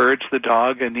to encourage the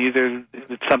dog, and either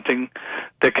it's something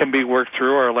that can be worked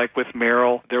through, or like with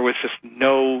Meryl, there was just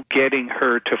no getting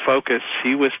her to focus.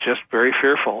 She was just very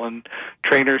fearful, and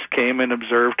trainers came and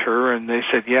observed her, and they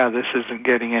said, yeah, this isn't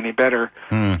getting any better.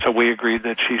 So we agreed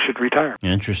that she should retire.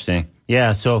 Interesting.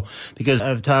 Yeah, so because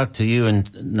I've talked to you and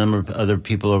a number of other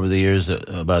people over the years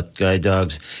about guide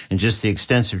dogs and just the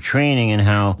extensive training and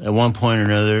how at one point or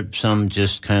another some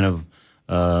just kind of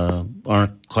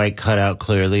aren't quite cut out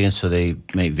clearly, and so they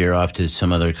may veer off to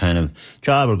some other kind of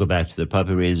job or go back to the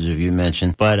puppy raisers, as you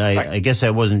mentioned. But I guess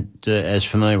I wasn't as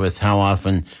familiar with how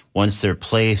often, once they're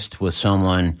placed with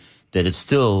someone, that it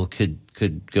still could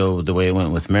go the way it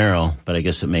went with Meryl. But I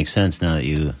guess it makes sense now that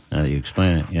you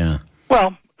explain it. Yeah.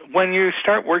 Well, when you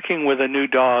start working with a new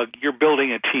dog, you're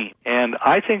building a team. And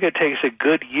I think it takes a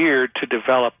good year to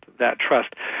develop that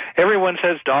trust. Everyone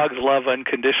says dogs love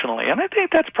unconditionally, and I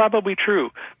think that's probably true,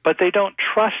 but they don't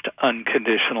trust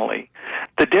unconditionally.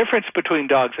 The difference between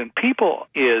dogs and people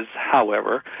is,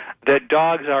 however, that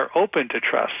dogs are open to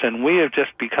trust, and we have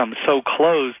just become so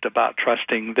closed about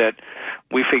trusting that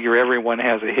we figure everyone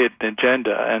has a hidden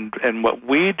agenda, and what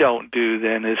we don't do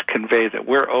then is convey that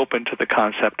we're open to the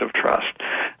concept of trust.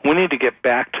 We need to get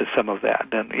back to some of that,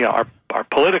 and our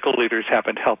political leaders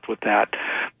haven't helped with that,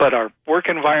 but our work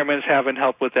environments haven't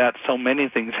helped with that. So many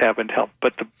things haven't helped.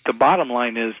 But the bottom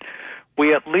line is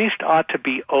we at least ought to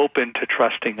be open to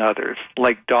trusting others,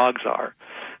 like dogs are.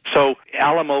 So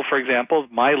Alamo, for example,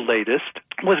 my latest,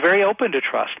 was very open to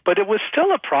trust, but it was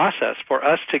still a process for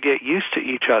us to get used to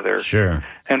each other. Sure.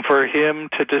 And for him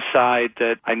to decide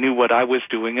that I knew what I was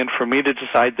doing, and for me to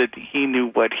decide that he knew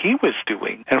what he was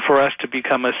doing, and for us to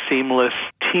become a seamless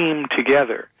team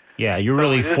together. Yeah, you're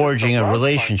really forging a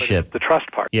relationship. Part, the trust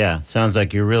part. Yeah, sounds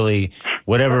like you're really,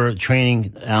 whatever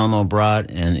training Alamo brought,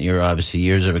 and you're obviously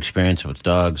years of experience with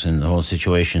dogs and the whole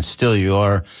situation, still you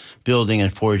are building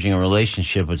and forging a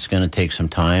relationship. It's going to take some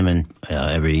time, and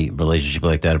every relationship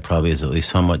like that probably is at least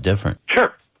somewhat different.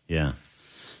 Sure. Yeah.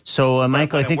 So,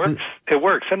 Michael, I think it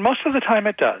works, and most of the time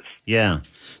it does. Yeah.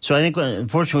 So I think,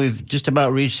 unfortunately, we've just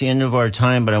about reached the end of our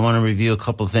time, but I want to review a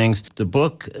couple of things. The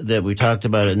book that we talked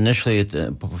about initially at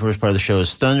the first part of the show is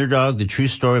Thunderdog, The True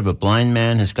Story of a Blind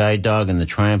Man, His Guide Dog, and the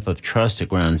Triumph of Trust at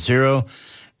Ground Zero.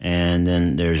 And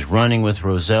then there's Running with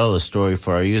Roselle, A Story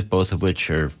for Our Youth, both of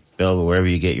which are available wherever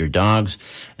you get your dogs.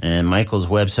 And Michael's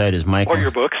website is Michael... Or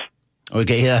your books.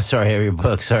 Okay, yeah, sorry, your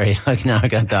book. Sorry, now I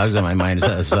got dogs on my mind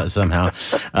somehow.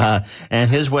 And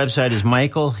his website is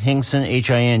Michael Hingson,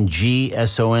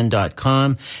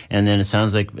 HINGSON.com. And then it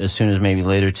sounds like as soon as maybe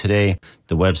later today,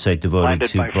 the website devoted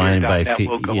to Blinded by Fear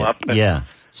will go up. Yeah.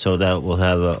 So that will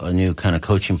have a new kind of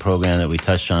coaching program that we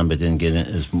touched on, but didn't get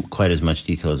in quite as much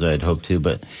detail as I had hoped to.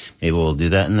 But maybe we'll do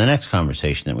that in the next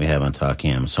conversation that we have on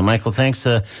Talking Animals. So, Michael, thanks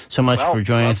so much for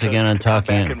joining us again on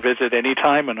Talking Animals. You can visit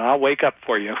anytime, and I'll wake up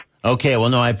for you. Okay, well,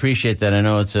 no, I appreciate that. I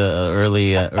know it's an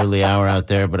early hour out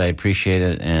there, but I appreciate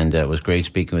it, and it was great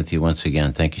speaking with you once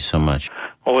again. Thank you so much.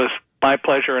 Well, it's my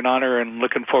pleasure and honor, and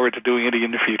looking forward to doing it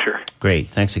in the future. Great.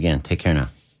 Thanks again. Take care now.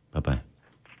 Bye-bye.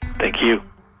 Thank you.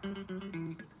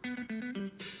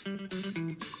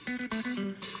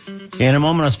 In a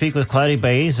moment, I'll speak with Claudia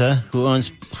Baeza, who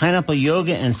owns Pineapple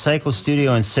Yoga and Cycle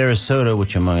Studio in Sarasota,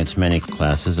 which among its many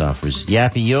classes offers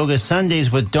Yappy Yoga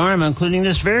Sundays with Dharma, including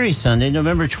this very Sunday,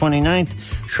 November 29th.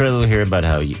 Shirley will hear about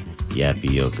how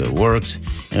Yappy Yoga works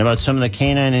and about some of the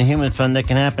canine and human fun that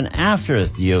can happen after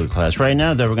the yoga class. Right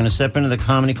now, though, we're going to step into the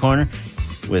Comedy Corner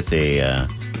with a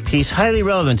piece highly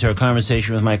relevant to our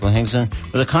conversation with Michael Hingson,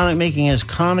 with a comic making his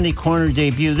Comedy Corner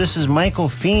debut. This is Michael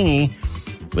Feeney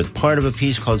with part of a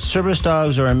piece called Service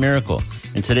Dogs Are a Miracle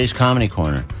in today's Comedy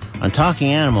Corner on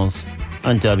Talking Animals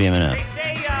on WMNF. They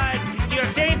say New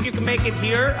York City, if you can make it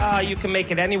here, you can make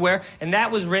it anywhere. And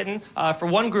that was written for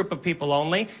one group of people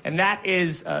only, and that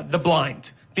is the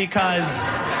blind. Because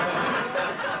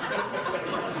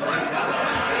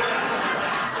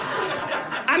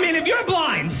you're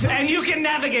blind and you can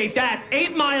navigate that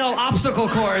 8-mile obstacle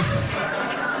course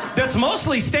that's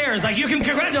mostly stairs, like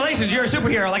congratulations, you're a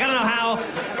superhero. Like, I don't know how.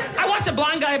 I watched a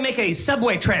blind guy make a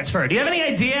subway transfer. Do you have any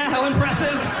idea how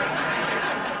impressive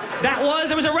that was?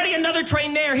 There was already another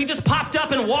train there. He just popped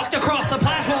up and walked across the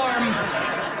platform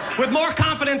with more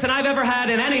confidence than I've ever had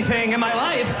in anything in my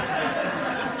life.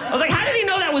 I was like, how did he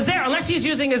know that was there? Unless he's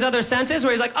using his other senses,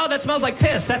 where he's like, oh, that smells like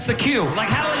piss. That's the cue. Like,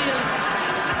 how would he...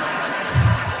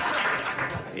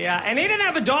 Yeah, and he didn't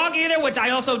have a dog either, which I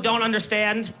also don't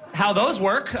understand how those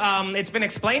work. It's been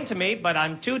explained to me, but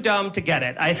I'm too dumb to get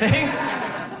it, I think.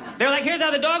 They're like, here's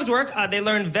how the dogs work. They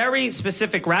learn very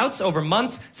specific routes over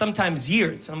months, sometimes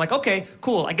years. And I'm like, okay,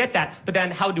 cool, I get that. But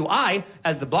then how do I,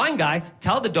 as the blind guy,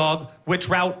 tell the dog which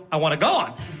route I want to go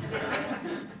on?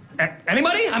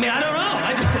 Anybody? I mean, I don't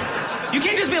know. You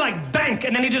can't just be like, bank,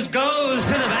 and then he just goes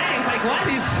to the bank. Like, what?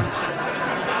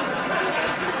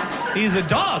 He's a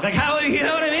dog. Like, how, you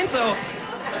know what I mean? So...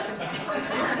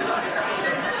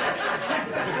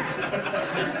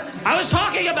 I was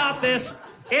talking about this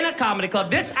in a comedy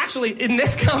club. In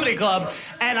this comedy club,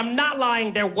 and I'm not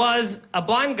lying, there was a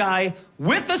blind guy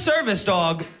with a service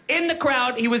dog in the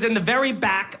crowd. He was in the very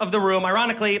back of the room.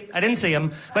 Ironically, I didn't see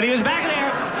him, but he was back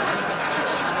there.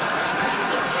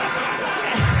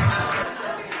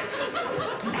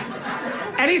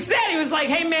 And he was like,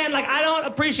 hey man, like, I don't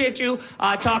appreciate you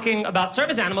talking about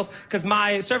service animals because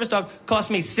my service dog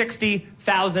cost me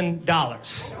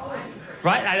 $60,000.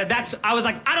 Right? I was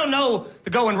like, I don't know the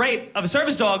going rate of a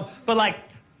service dog, but like,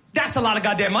 that's a lot of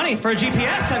goddamn money for a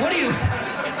GPS. Like, what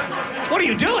are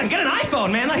you doing? Get an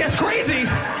iPhone, man. Like, that's crazy.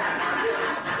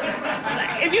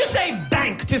 If you say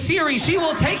bank to Siri, she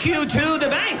will take you to the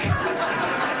bank.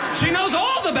 She knows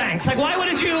all the banks. Like, why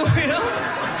wouldn't you, you know?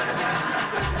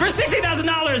 For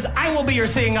 $60,000, I will be your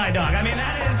seeing eye dog. I mean,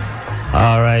 that is...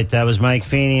 All right, that was Mike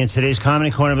Feeney in today's Comedy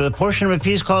Corner, but a portion of a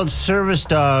piece called Service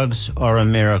Dogs Are a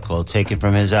Miracle, taken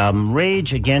from his album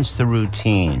Rage Against the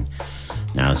Routine.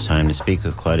 Now it's time to speak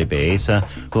with Claudia Baeza,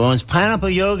 who owns Pineapple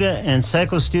Yoga and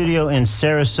Cycle Studio in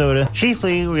Sarasota.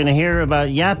 Chiefly, we're going to hear about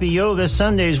Yappy Yoga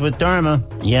Sundays with Dharma.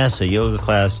 Yes, a yoga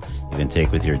class you can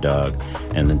take with your dog.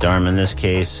 And the Dharma in this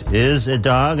case is a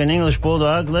dog, an English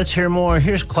bulldog. Let's hear more.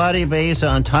 Here's Claudia Baeza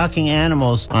on Talking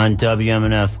Animals on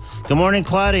WMNF. Good morning,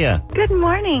 Claudia. Good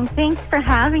morning. Thanks for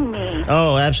having me.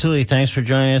 Oh, absolutely. Thanks for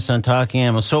joining us on Talking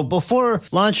Animals. So before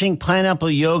launching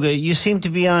Pineapple Yoga, you seem to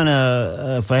be on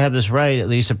if I have this right, at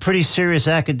least, a pretty serious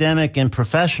academic and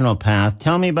professional path.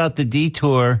 Tell me about the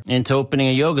detour into opening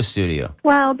a yoga studio.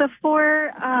 Well,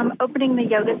 before opening the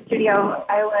yoga studio,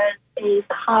 I was a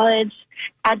college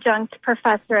adjunct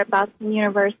professor at Boston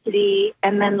University,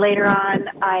 and then later on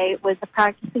I was a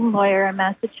practicing lawyer in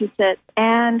Massachusetts,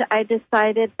 and I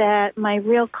decided that my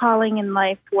real calling in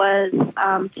life was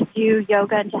to do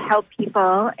yoga and to help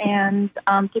people and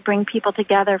to bring people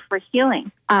together for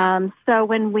healing. So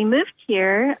when we moved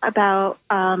here about,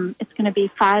 it's going to be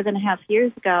 5.5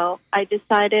 years ago, I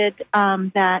decided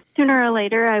that sooner or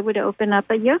later I would open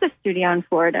up a yoga studio in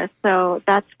Florida. So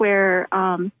that's where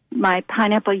my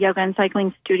Pineapple Yoga and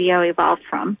Cycling Studio evolved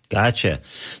from. Gotcha.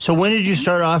 So when did you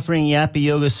start offering Yappy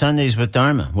Yoga Sundays with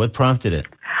Dharma? What prompted it?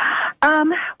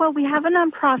 Well, we have a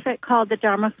nonprofit called the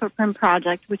Dharma Footprint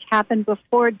Project, which happened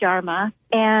before Dharma.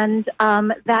 And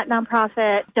that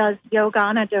nonprofit does yoga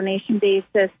on a donation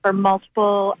basis for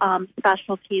multiple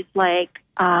specialties like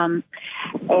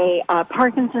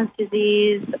Parkinson's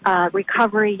disease,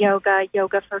 recovery yoga,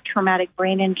 yoga for traumatic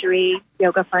brain injury,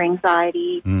 yoga for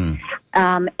anxiety,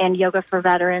 and yoga for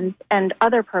veterans, and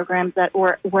other programs that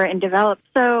were in development.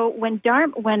 So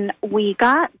when we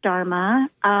got Dharma,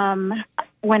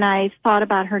 when I thought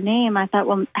about her name, I thought,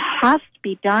 well, it has to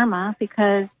be Dharma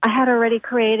because I had already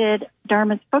created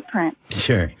Dharma's footprint.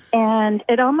 Sure. And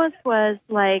it almost was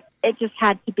like it just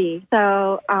had to be.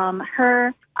 So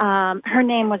her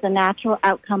name was a natural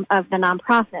outcome of the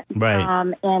nonprofit.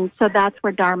 Right. And so that's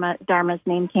where Dharma's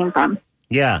name came from.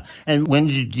 Yeah. And when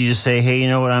did you say, hey, you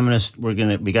know what,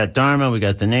 we got Dharma, we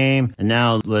got the name, and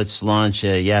now let's launch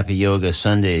Yappy Yoga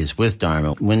Sundays with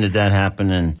Dharma. When did that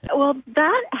happen? Well,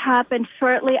 that happened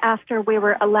shortly after we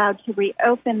were allowed to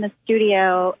reopen the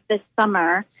studio this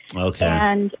summer. Okay.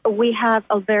 And we have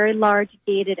a very large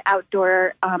gated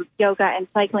outdoor yoga and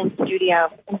cycling studio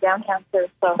in downtown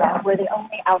Sarasota. We're the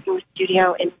only outdoor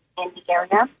studio in the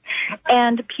area.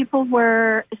 And people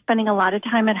were spending a lot of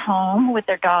time at home with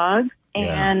their dogs.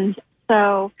 Yeah. And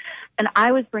so and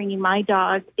I was bringing my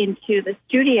dog into the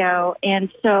studio, and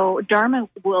so Dharma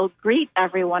will greet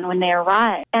everyone when they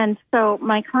arrive. And so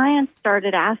my clients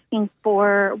started asking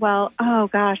for, well, oh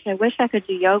gosh, I wish I could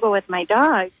do yoga with my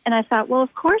dog. And I thought, well,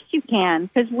 of course you can,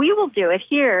 because we will do it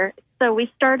here. So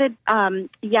we started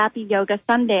Yappy Yoga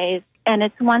Sundays, and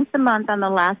it's once a month on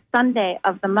the last Sunday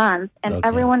of the month. And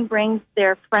everyone brings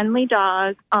their friendly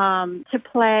dog to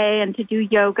play and to do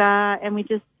yoga, and we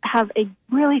just have a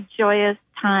really joyous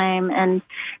time. And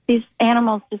these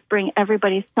animals just bring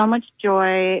everybody so much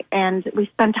joy, and we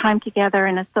spend time together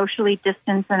in a socially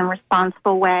distanced and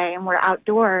responsible way, and we're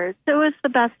outdoors. So it was the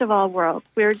best of all worlds.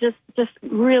 We were just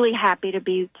really happy to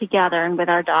be together and with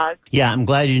our dogs. Yeah, I'm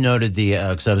glad you noted the,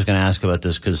 because I was going to ask about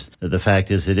this, because the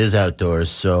fact is it is outdoors.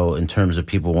 So in terms of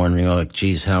people wondering, like,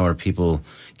 geez, how are people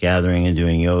gathering and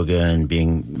doing yoga and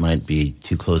might be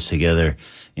too close together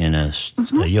in a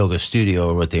yoga studio,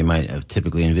 or what they might have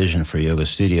typically envisioned for a yoga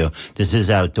studio. This is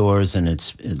outdoors, and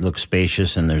it looks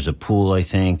spacious, and there's a pool, I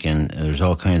think, and there's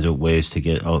all kinds of ways to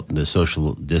get the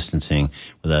social distancing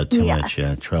without too much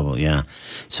trouble. Yeah.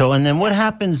 So, and then what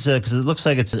happens, because it looks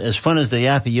like it's as fun as the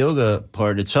Yappy Yoga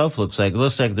part itself looks like. It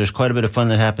looks like there's quite a bit of fun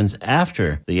that happens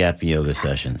after the Yappy Yoga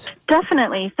sessions.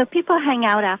 Definitely. So people hang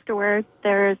out afterwards.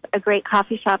 There's a great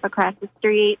coffee shop across the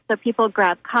street. So people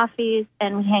grab coffees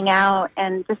and we hang out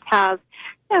and just have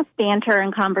banter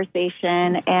and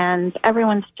conversation, and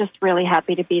everyone's just really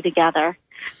happy to be together.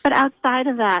 But outside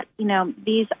of that,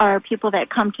 these are people that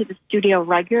come to the studio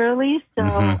regularly,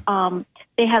 so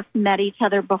they have met each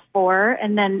other before,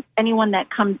 and then anyone that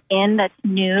comes in that's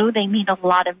new, they meet a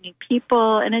lot of new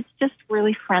people, and it's just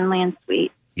really friendly and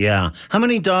sweet. Yeah. How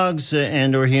many dogs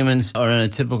and or humans are in a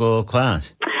typical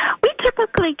class? We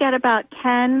typically get about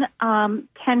 10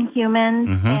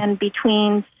 humans and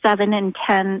between 7 and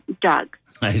 10 dogs.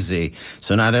 I see.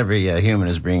 So not every human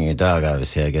is bringing a dog,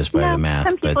 obviously, I guess, by the math.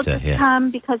 Some people just come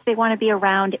because they want to be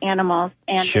around animals,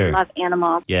 and they love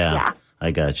animals. Yeah. I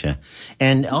gotcha.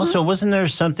 And also, wasn't there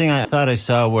something I thought I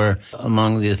saw where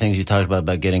among the things you talked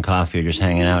about getting coffee or just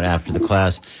hanging out after the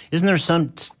class, isn't there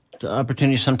some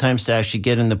opportunity sometimes to actually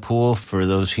get in the pool for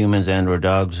those humans and or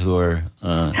dogs who are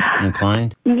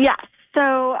inclined? Yes.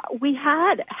 So we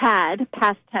had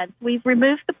past tense. We've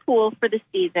removed the pool for the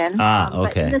season.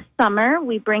 But in the summer,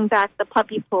 we bring back the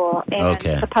puppy pool, and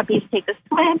the puppies take a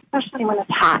swim, especially when it's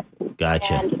hot.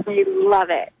 Gotcha. And they love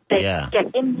it. They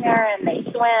get in there and they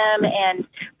swim, and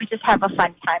we just have a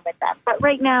fun time with them. But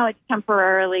right now, it's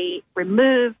temporarily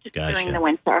removed during the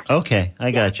winter. Okay,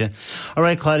 I gotcha. All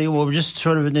right, Claudia, well, we're just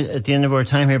sort of at the end of our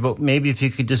time here, but maybe if you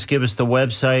could just give us the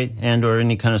website and or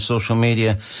any kind of social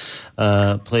media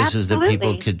places that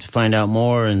people could find out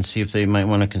more and see if they might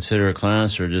want to consider a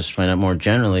class, or just find out more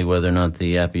generally whether or not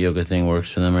the Yappy Yoga thing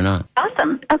works for them or not.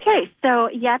 Awesome. Okay, so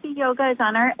Yappy Yoga is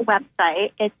on our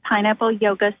website. It's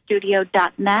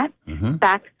pineappleyogastudio.net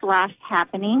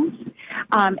 /happenings.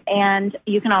 And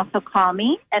you can also call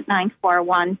me at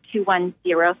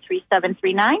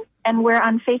 941-210-3739. And we're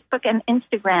on Facebook and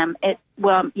Instagram.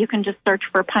 You can just search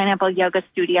for Pineapple Yoga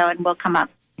Studio and we'll come up.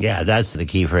 Yeah, that's the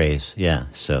key phrase. Yeah,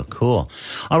 so cool.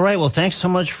 All right, well, thanks so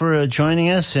much for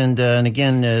joining us. And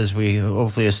again, as we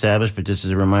hopefully established, but just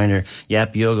as a reminder,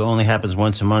 Yappy Yoga only happens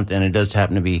once a month, and it does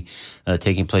happen to be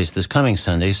taking place this coming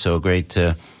Sunday. So great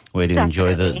way to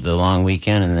enjoy the long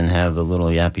weekend and then have a little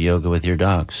Yappy Yoga with your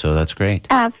dog. So that's great.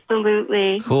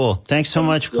 Absolutely. Cool. Thanks so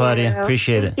much, Claudia.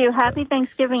 Appreciate it. Thank you. Happy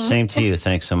Thanksgiving. Same to you.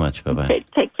 Thanks so much. Bye-bye.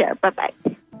 Take care. Bye-bye.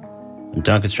 I'm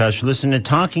Duncan Strauss. You're listening to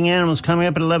Talking Animals. Coming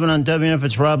up at 11 on WNF,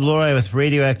 it's Rob Lori with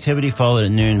Radioactivity, followed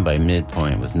at noon by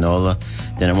Midpoint with Nola.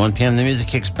 Then at 1 p.m., the music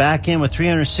kicks back in with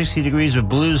 360 Degrees of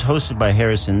Blues, hosted by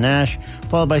Harrison Nash,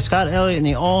 followed by Scott Elliott in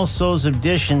the All Souls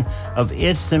edition of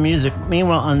It's the Music.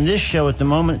 Meanwhile, on this show at the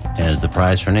moment, as the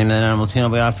prize for Name That Animal Team, I'll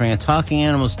be offering a Talking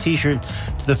Animals t-shirt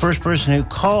to the first person who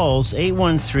calls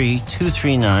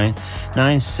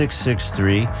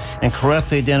 813-239-9663 and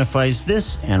correctly identifies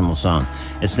this animal song.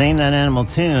 It's Name That Animal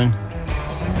Tune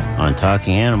on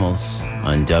Talking Animals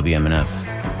on WMNF.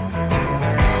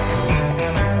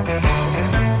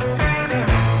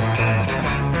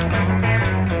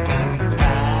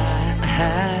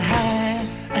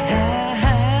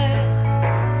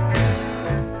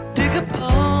 Take a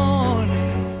pony.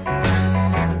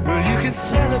 Well, you can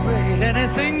celebrate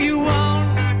anything you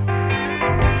want.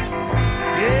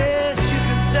 Yes, you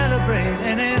can celebrate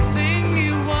anything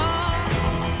you want.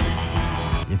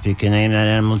 If you can name that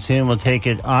animal tune. We'll take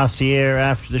it off the air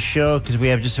after the show because we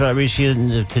have just about reached the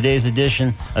end of today's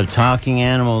edition of Talking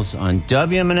Animals on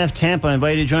WMNF Tampa. I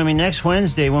invite you to join me next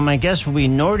Wednesday when my guest will be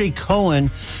Nordy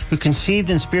Cohen, who conceived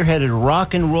and spearheaded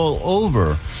Rock and Roll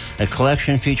Over, a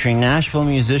collection featuring Nashville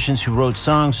musicians who wrote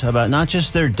songs about not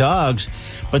just their dogs,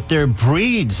 but their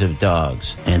breeds of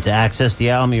dogs. And to access the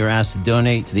album, you're asked to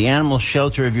donate to the animal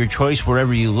shelter of your choice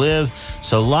wherever you live.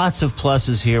 So lots of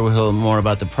pluses here. We'll hear more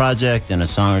about the project and a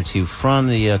song or two from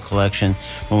the collection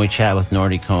when we chat with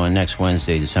Nordy Cohen next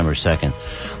Wednesday, December 2nd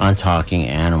on Talking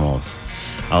Animals.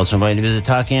 I also invite you to visit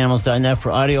TalkingAnimals.net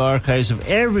for audio archives of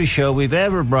every show we've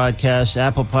ever broadcast.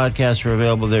 Apple Podcasts are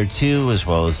available there too, as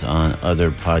well as on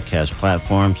other podcast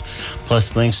platforms,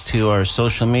 plus links to our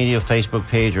social media, Facebook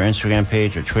page, or Instagram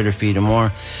page, or Twitter feed, and more.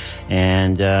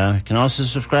 And you can also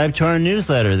subscribe to our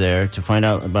newsletter there to find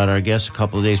out about our guests a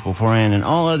couple of days beforehand and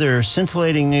all other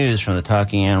scintillating news from the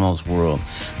Talking Animals world.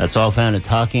 That's all found at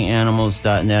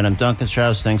TalkingAnimals.net. I'm Duncan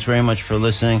Strauss. Thanks very much for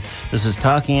listening. This is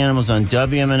Talking Animals on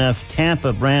WMNF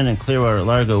Tampa, Brandon, Clearwater,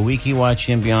 Largo, Weeki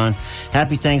Wachee, and beyond.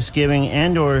 Happy Thanksgiving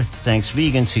and or thanks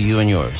vegan to you and yours.